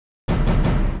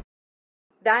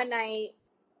that night,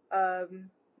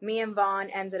 me and Vaughn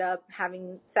ended up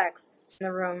having sex in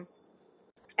the room.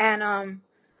 And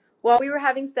while we were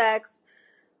having sex,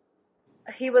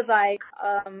 he was like,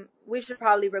 we should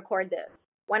probably record this.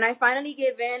 When I finally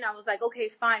gave in, I was like, okay,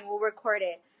 fine, we'll record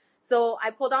it. So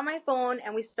I pulled out my phone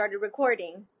and we started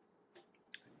recording.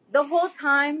 The whole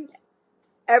time,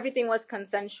 everything was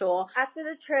consensual. After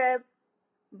the trip,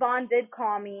 Vaughn did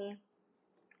call me,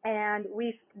 and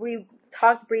we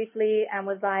talked briefly and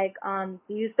was like,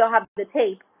 do you still have the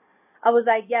tape? I was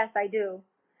like, yes, I do.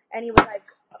 And he was like,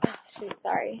 oh, shoot,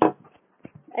 sorry.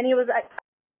 And he was like,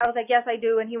 I was like, yes, I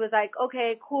do. And he was like,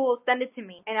 okay, cool, send it to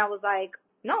me. And I was like,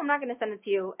 no, I'm not going to send it to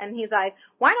you. And he's like,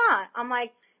 why not? I'm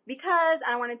like, because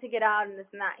I wanted to get out and this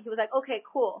and that. He was like, okay,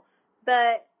 cool.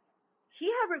 But he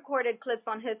had recorded clips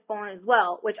on his phone as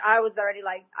well, which I was already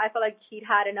like, I felt like he'd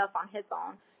had enough on his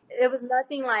phone. It was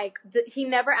nothing like, he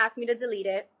never asked me to delete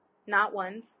it, not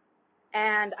once.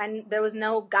 And there was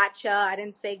no gotcha. I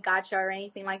didn't say gotcha or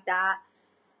anything like that.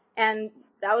 And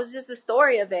that was just the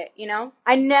story of it, you know?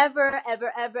 I never,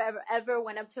 ever, ever, ever, ever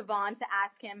went up to Vaughn to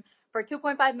ask him for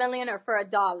 $2.5 million or for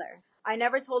 $1. I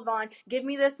never told Vaughn, give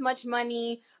me this much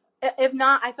money. If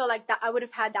not, I felt like that I would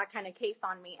have had that kind of case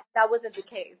on me. That wasn't the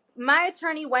case. My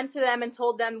attorney went to them and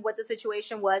told them what the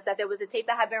situation was, that there was a tape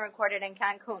that had been recorded in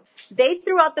Cancun. They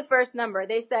threw out the first number.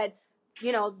 They said,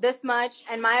 you know, this much,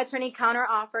 and my attorney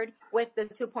counter-offered with the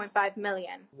 $2.5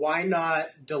 million. Why not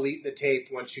delete the tape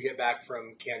once you get back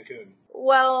from Cancun?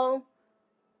 Well,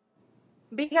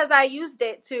 because I used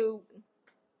it to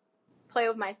play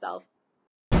with myself.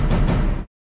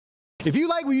 If you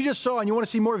like what you just saw and you want to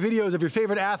see more videos of your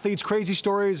favorite athletes, crazy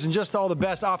stories, and just all the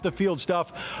best off-the-field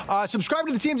stuff, subscribe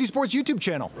to the TMZ Sports YouTube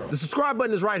channel. The subscribe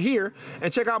button is right here,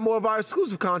 and check out more of our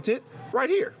exclusive content right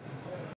here.